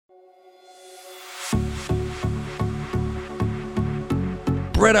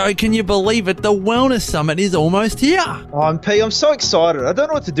Bretto, can you believe it? The Wellness Summit is almost here. Oh, I'm so excited. I don't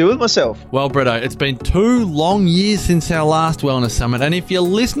know what to do with myself. Well, Bretto, it's been 2 long years since our last Wellness Summit, and if you're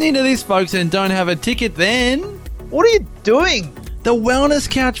listening to this, folks, and don't have a ticket, then What are you doing? the Wellness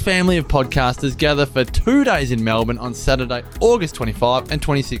Couch family of podcasters gather for 2 days in Melbourne on Saturday, August 25 and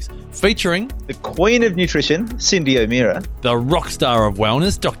 26, featuring The Queen of Nutrition, Cindy O'Meara. the rock star of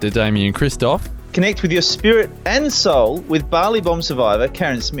wellness, Dr. Damien Christoph, Connect with your spirit and soul with Bali Bomb survivor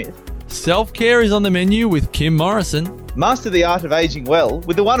Karen Smith. self-care is on the menu with Kim Morrison. Master the art of aging well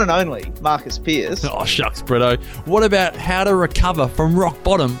with the one and only Marcus Pearce. Oh, shucks, Bretto. What about how to recover from rock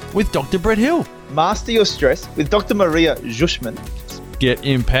bottom with Dr. Brett Hill? Master your stress with Dr. Maria Zushman. Get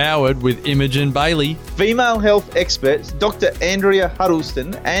empowered with Imogen Bailey. Female health experts Dr. Andrea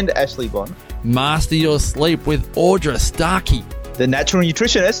Huddleston and Ashley Bond. Master your sleep with Audra Starkey. The natural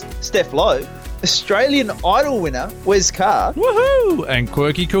nutritionist Steph Lowe. Australian Idol winner Wes Carr. Woohoo! And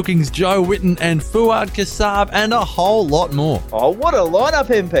Quirky Cooking's Joe Witten and Fuad Kassab and a whole lot more. Oh, what a lineup,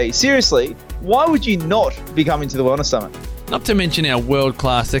 MP. Seriously, why would you not be coming to the Wellness Summit? Not to mention our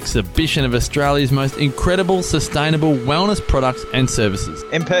world-class exhibition of Australia's most incredible sustainable wellness products and services.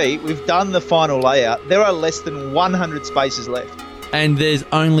 MP, we've done the final layout. There are less than 100 spaces left. And there's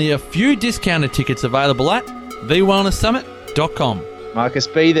only a few discounted tickets available at thewellnesssummit.com. Marcus,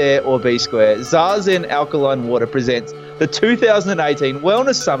 be there or be square. Zazen Alkaline Water presents the 2018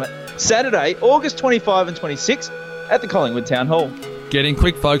 Wellness Summit, Saturday, August 25 and 26 at the Collingwood Town Hall. Get in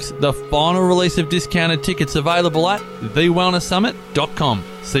quick, folks. The final release of discounted tickets available at thewellnesssummit.com.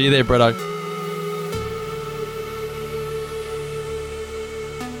 See you there, Bretto.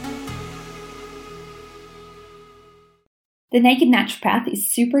 The Naked Naturopath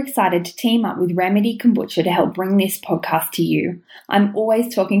is super excited to team up with Remedy Kombucha to help bring this podcast to you. I'm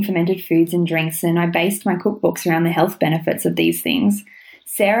always talking fermented foods and drinks, and I based my cookbooks around the health benefits of these things.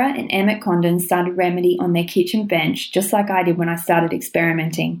 Sarah and Emmett Condon started Remedy on their kitchen bench, just like I did when I started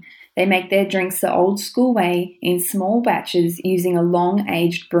experimenting. They make their drinks the old school way in small batches using a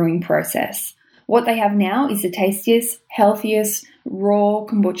long-aged brewing process. What they have now is the tastiest, healthiest, raw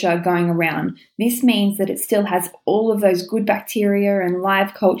kombucha going around. This means that it still has all of those good bacteria and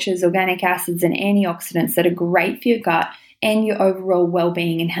live cultures, organic acids and antioxidants that are great for your gut and your overall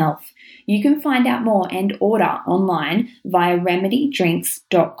well-being and health. You can find out more and order online via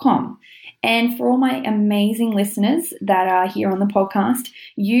remedydrinks.com. And for all my amazing listeners that are here on the podcast,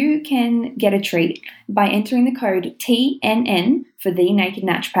 you can get a treat by entering the code TNN for The Naked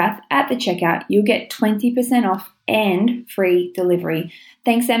Naturopath at the checkout. You'll get 20% off and free delivery.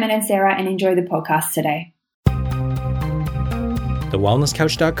 Thanks, Emmett and Sarah, and enjoy the podcast today.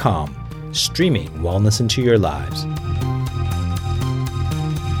 TheWellnessCouch.com, streaming wellness into your lives.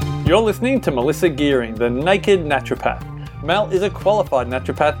 You're listening to Melissa Gearing, the Naked Naturopath. Mel is a qualified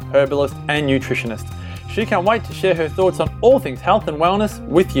naturopath, herbalist, and nutritionist. She can't wait to share her thoughts on all things health and wellness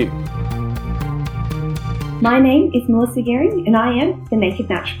with you. My name is Melissa Gearing, and I am the Naked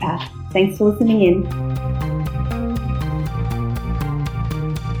Naturopath. Thanks for listening in.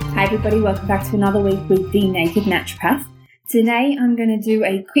 Hi everybody, welcome back to another week with the Naked Naturopath. Today I'm going to do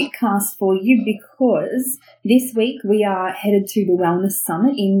a quick cast for you because this week we are headed to the Wellness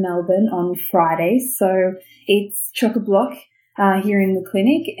Summit in Melbourne on Friday. So it's chock-a-block here in the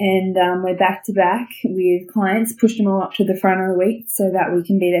clinic, and we're back to back with clients, pushed them all up to the front of the week so that we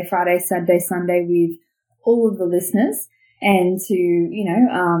can be there Friday, Saturday, Sunday with all of the listeners and to,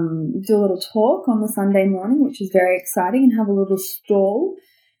 do a little talk on the Sunday morning, which is very exciting, and have a little stall.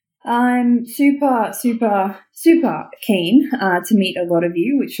 I'm super keen to meet a lot of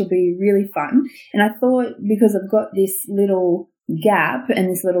you, which will be really fun. And I thought, because I've got this little gap and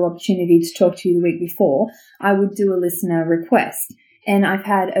this little opportunity to talk to you the week before, I would do a listener request. And I've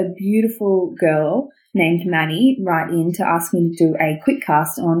had a beautiful girl named Maddie write in to ask me to do a quick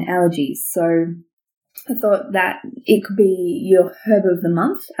cast on allergies. So I thought that it could be your herb of the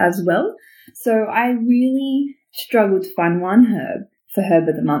month as well. So I really struggled to find one herb for herb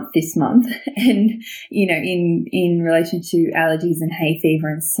of the month this month, and in relation to allergies and hay fever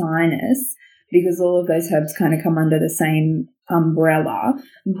and sinus, because all of those herbs kind of come under the same umbrella.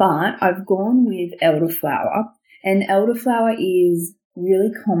 But I've gone with elderflower, and elderflower is really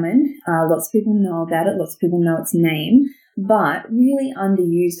common. Lots of people know about it, lots of people know its name, but really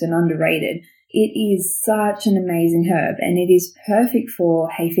underused and underrated. It is such an amazing herb, and it is perfect for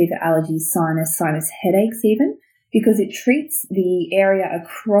hay fever, allergies, sinus headaches even, because it treats the area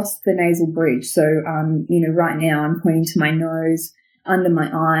across the nasal bridge. So, right now I'm pointing to my nose, under my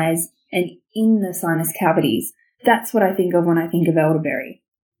eyes, and in the sinus cavities. That's what I think of when I think of elderberry.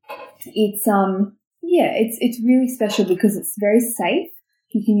 It's really special because it's very safe.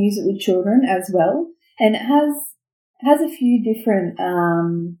 You can use it with children as well. And it has a few different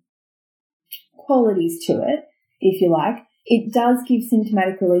qualities to it, if you like. It does give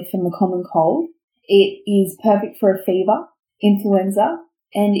symptomatic relief from the common cold. It is perfect for a fever, influenza,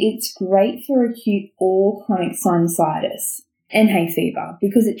 and it's great for acute or chronic sinusitis and hay fever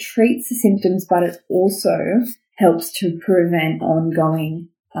because it treats the symptoms, but it also helps to prevent ongoing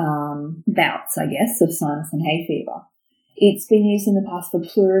bouts, I guess, of sinus and hay fever. It's been used in the past for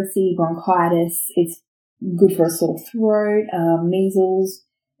pleurisy, bronchitis. It's good for a sore throat, measles,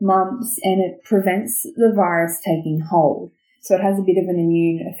 mumps, and it prevents the virus taking hold. So it has a bit of an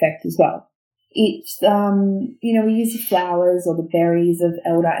immune effect as well. It's, we use the flowers or the berries of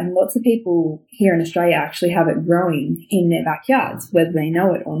elder, and lots of people here in Australia actually have it growing in their backyards, whether they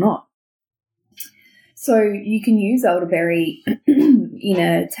know it or not. So you can use elderberry in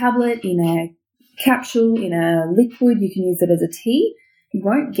a tablet, in a capsule, in a liquid. You can use it as a tea. You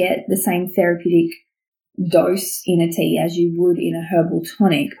won't get the same therapeutic dose in a tea as you would in a herbal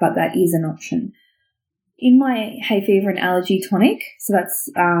tonic, but that is an option. In my hay fever and allergy tonic, so that's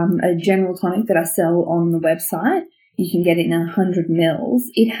a general tonic that I sell on the website, you can get it in 100 mils.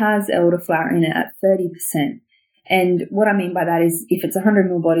 It has elderflower in it at 30%. And what I mean by that is if it's a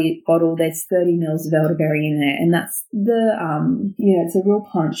 100 ml bottle, there's 30 mils of elderberry in there. And that's it's a real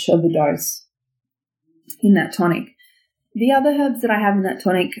punch of a dose in that tonic. The other herbs that I have in that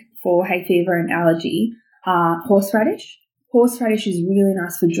tonic for hay fever and allergy are horseradish. Horseradish is really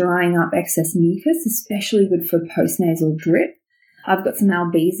nice for drying up excess mucus, especially good for postnasal drip. I've got some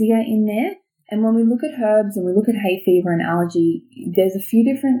Albizia in there. And when we look at herbs and we look at hay fever and allergy, there's a few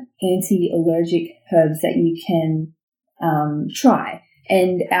different anti-allergic herbs that you can try.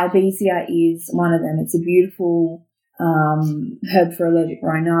 And Albizia is one of them. It's a beautiful herb for allergic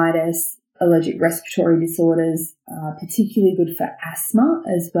rhinitis, allergic respiratory disorders, particularly good for asthma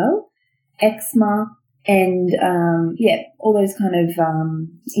as well, eczema, and all those kind of,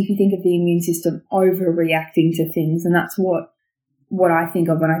 if you think of the immune system overreacting to things, and that's what I think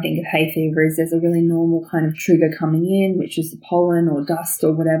of when I think of hay fever is there's a really normal kind of trigger coming in, which is the pollen or dust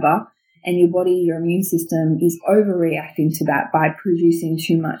or whatever, and your body, your immune system is overreacting to that by producing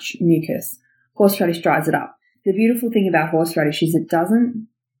too much mucus. Horseradish dries it up. The beautiful thing about horseradish is it doesn't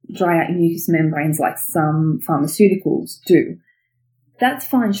dry out your mucous membranes like some pharmaceuticals do. That's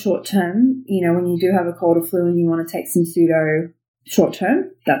fine short term. When you do have a cold or flu and you want to take some pseudo short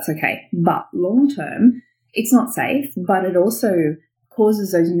term, that's okay. But long term, it's not safe, but it also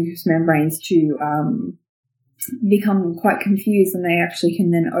causes those mucous membranes to become quite confused, and they actually can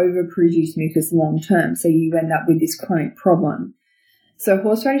then overproduce mucus long term. So you end up with this chronic problem. So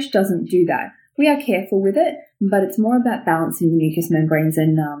horseradish doesn't do that. We are careful with it, but it's more about balancing the mucous membranes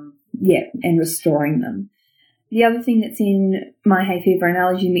and restoring them. The other thing that's in my hay fever and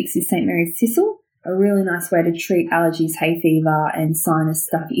allergy mix is St. Mary's thistle. A really nice way to treat allergies, hay fever, and sinus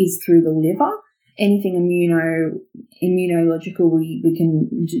stuff is through the liver. Anything immunological we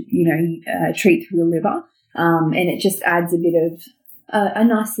can treat through the liver, and it just adds a bit of a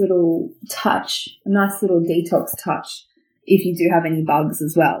nice little touch, a nice little detox touch if you do have any bugs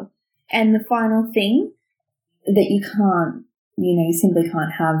as well. And the final thing that you simply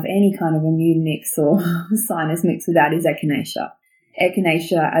can't have any kind of immune mix or sinus mix without is echinacea.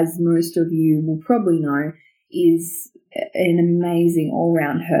 Echinacea, as most of you will probably know, is an amazing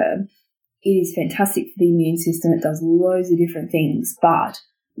all-round herb. It is fantastic for the immune system. It does loads of different things, but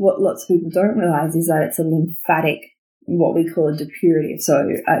what lots of people don't realize is that it's a lymphatic, what we call a depurative, so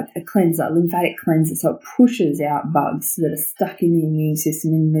a cleanser, lymphatic cleanser. So it pushes out bugs that are stuck in the immune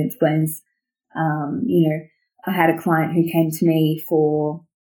system in the lymph glands. I had a client who came to me for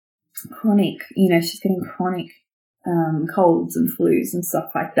chronic, she's getting chronic colds and flus and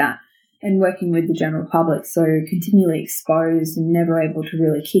stuff like that, and working with the general public, so continually exposed and never able to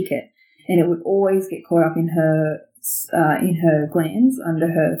really kick it. And it would always get caught up in her glands under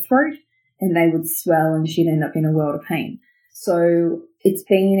her throat, and they would swell, and she'd end up in a world of pain. So it's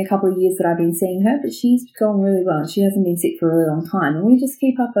been a couple of years that I've been seeing her, but she's gone really well. She hasn't been sick for a really long time, and we just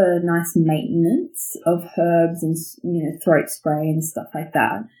keep up a nice maintenance of herbs and throat spray and stuff like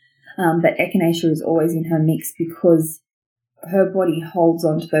that. But echinacea is always in her mix because her body holds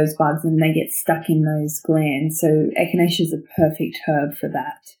onto those bugs and they get stuck in those glands. So echinacea is a perfect herb for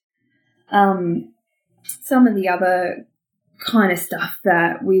that. Some of the other kind of stuff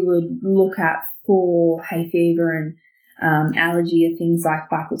that we would look at for hay fever and allergy are things like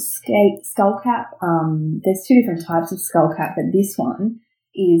Bacillus skullcap. There's two different types of skullcap, but this one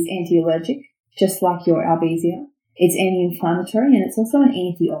is anti-allergic, just like your Albizia. It's anti-inflammatory, and it's also an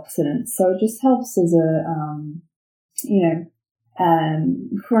antioxidant. So it just helps as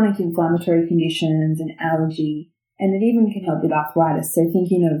chronic inflammatory conditions and allergy, and it even can help with arthritis. So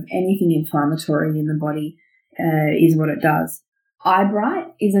thinking of anything inflammatory in the body is what it does. Eyebright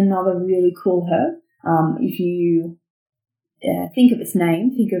is another really cool herb. If you think of its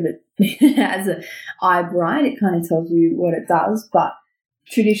name, think of it as an eyebright, it kind of tells you what it does, but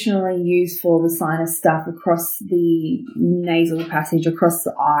traditionally used for the sinus stuff across the nasal passage, across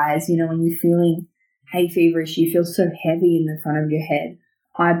the eyes. You know, when you're feeling hay feverish, you feel so heavy in the front of your head.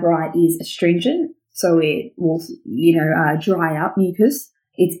 Eyebright is astringent, so it will, dry up mucus.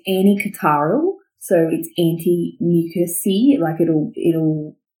 It's anti-catarrhal, so it's anti-mucousy, like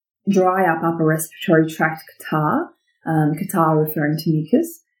it'll dry up upper respiratory tract catarrh, catarrh referring to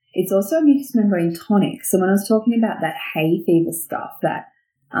mucus. It's also a mucous membrane tonic. So when I was talking about that hay fever stuff, that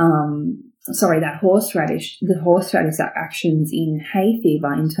horseradish, the horseradish actions in hay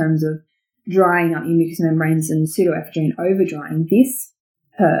fever in terms of drying up your mucous membranes and pseudoephedrine overdrying, this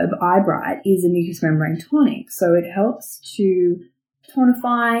herb, eyebright, is a mucous membrane tonic. So it helps to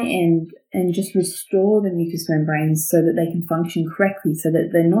tonify and just restore the mucous membranes so that they can function correctly, so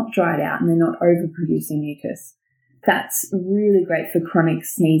that they're not dried out and they're not overproducing mucus. That's really great for chronic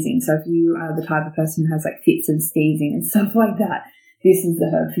sneezing. So if you are the type of person who has like fits of sneezing and stuff like that, this is the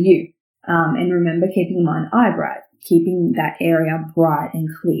herb for you. And remember, keeping in mind eyebright, keeping that area bright and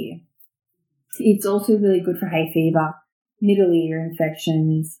clear. It's also really good for hay fever, middle ear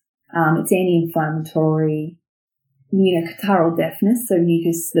infections. It's anti-inflammatory, catarrhal deafness, so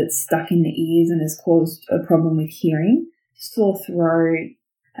mucus that's stuck in the ears and has caused a problem with hearing, sore throat,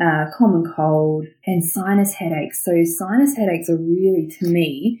 common cold, and sinus headaches. So sinus headaches are really, to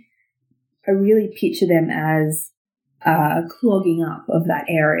me, I really picture them as clogging up of that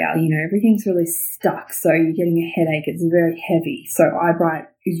area. Everything's really stuck, so you're getting a headache. It's very heavy. So eyebright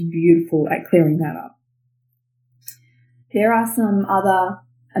is beautiful at clearing that up. There are some other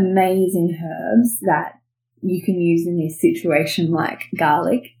amazing herbs that you can use in this situation, like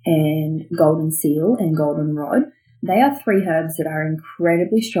garlic and golden seal and goldenrod. They are 3 herbs that are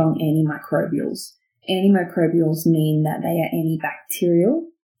incredibly strong antimicrobials. Antimicrobials mean that they are antibacterial,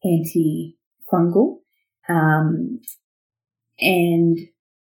 antifungal, and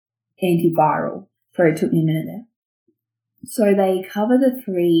antiviral. Sorry, it took me a minute there. So they cover the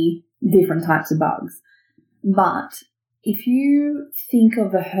 3 different types of bugs. But if you think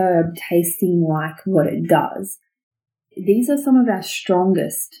of a herb tasting like what it does, these are some of our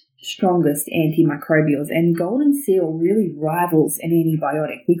strongest antimicrobials, and golden seal really rivals an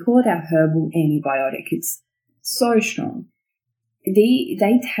antibiotic. We call it our herbal antibiotic. It's so strong.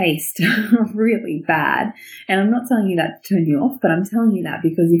 They taste really bad, and I'm not telling you that to turn you off, but I'm telling you that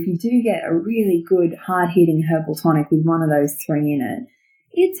because if you do get a really good hard-hitting herbal tonic with one of those 3 in it,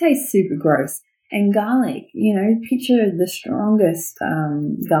 it tastes super gross. And garlic, picture the strongest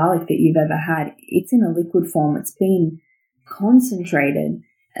garlic that you've ever had. It's in a liquid form. It's been concentrated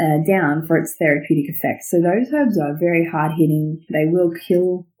down for its therapeutic effect. So those herbs are very hard-hitting. They will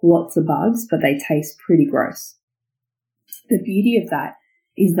kill lots of bugs, but they taste pretty gross. The beauty of that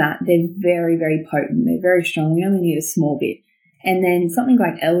is that they're very, very potent. They're very strong. We only need a small bit. And then something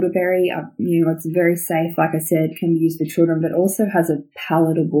like elderberry, it's very safe. Like I said, can be used for children, but also has a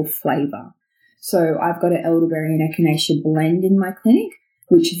palatable flavour. So I've got an elderberry and echinacea blend in my clinic,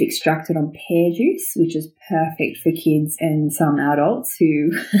 which is extracted on pear juice, which is perfect for kids and some adults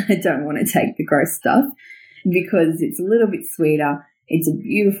who don't want to take the gross stuff because it's a little bit sweeter. It's a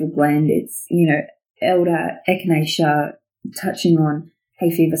beautiful blend. It's, elder, echinacea, touching on hay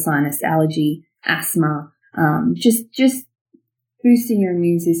fever, sinus, allergy, asthma, just boosting your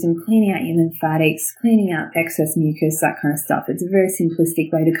immune system, cleaning out your lymphatics, cleaning out excess mucus, that kind of stuff. It's a very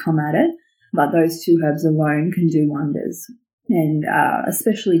simplistic way to come at it, but those 2 herbs alone can do wonders, and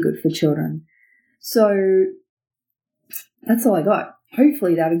especially good for children. So that's all I got.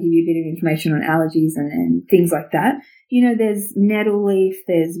 Hopefully that'll give you a bit of information on allergies and things like that. There's nettle leaf,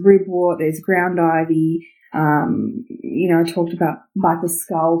 there's ribwort, there's ground ivy. I talked about Viper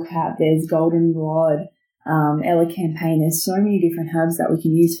skullcap, there's goldenrod, elecampane. There's so many different herbs that we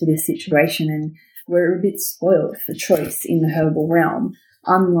can use for this situation, and we're a bit spoiled for choice in the herbal realm.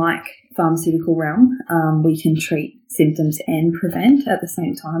 Unlike pharmaceutical realm, we can treat symptoms and prevent at the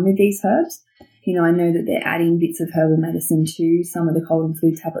same time with these herbs. I know that they're adding bits of herbal medicine to some of the cold and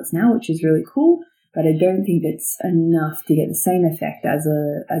flu tablets now, which is really cool, but I don't think it's enough to get the same effect as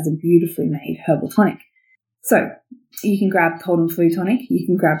a beautifully made herbal tonic. So you can grab cold and flu tonic, you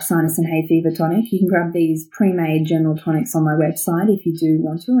can grab sinus and hay fever tonic, you can grab these pre-made general tonics on my website if you do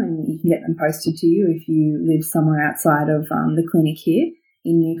want to, and you can get them posted to you if you live somewhere outside of the clinic here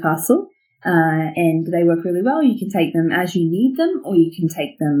in Newcastle. and they work really well. You can take them as you need them, or you can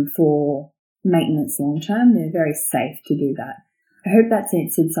take them for maintenance long term. They're very safe to do that. I hope that's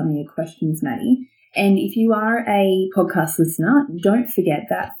answered some of your questions, Maddie. And if you are a podcast listener, don't forget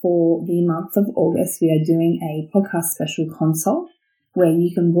that for the month of August, we are doing a podcast special consult where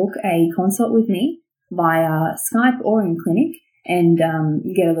you can book a consult with me via Skype or in clinic and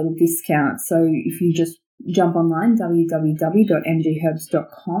you get a little discount. So if you just jump online,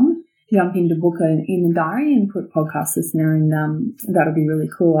 www.mgherbs.com, jump into book in the diary and put podcast listener, and that'll be really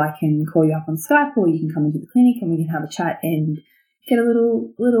cool. I can call you up on Skype, or you can come into the clinic and we can have a chat and get a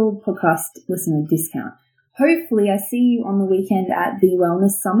little podcast listener discount. Hopefully I see you on the weekend at the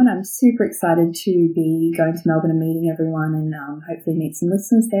Wellness Summit. I'm super excited to be going to Melbourne and meeting everyone, and hopefully meet some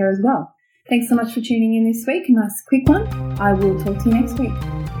listeners there as well. Thanks so much for tuning in this week. A nice quick one. I will talk to you next week.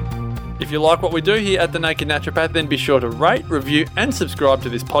 If you like what we do here at The Naked Naturopath, then be sure to rate, review and subscribe to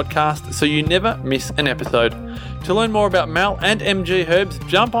this podcast so you never miss an episode. To learn more about Mel and MG Herbs,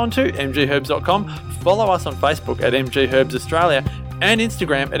 jump onto mgherbs.com, follow us on Facebook at MG Herbs Australia and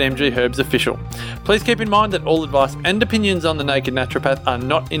Instagram at MG Herbs Official. Please keep in mind that all advice and opinions on The Naked Naturopath are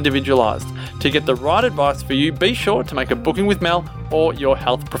not individualised. To get the right advice for you, be sure to make a booking with Mel or your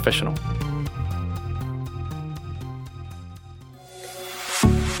health professional.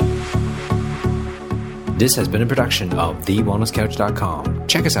 This has been a production of TheWellnessCouch.com.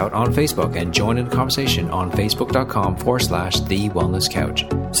 Check us out on Facebook and join in the conversation on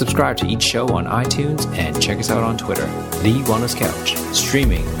Facebook.com/TheWellnessCouch. Subscribe to each show on iTunes and check us out on Twitter. The Wellness Couch,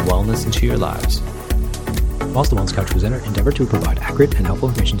 streaming wellness into your lives. Whilst the Wellness Couch presenter endeavor to provide accurate and helpful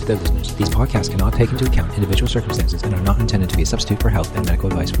information to their listeners, these podcasts cannot take into account individual circumstances and are not intended to be a substitute for health and medical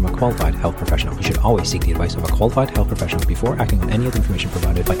advice from a qualified health professional. You should always seek the advice of a qualified health professional before acting on any of the information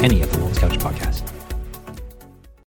provided by any of the Wellness Couch podcasts.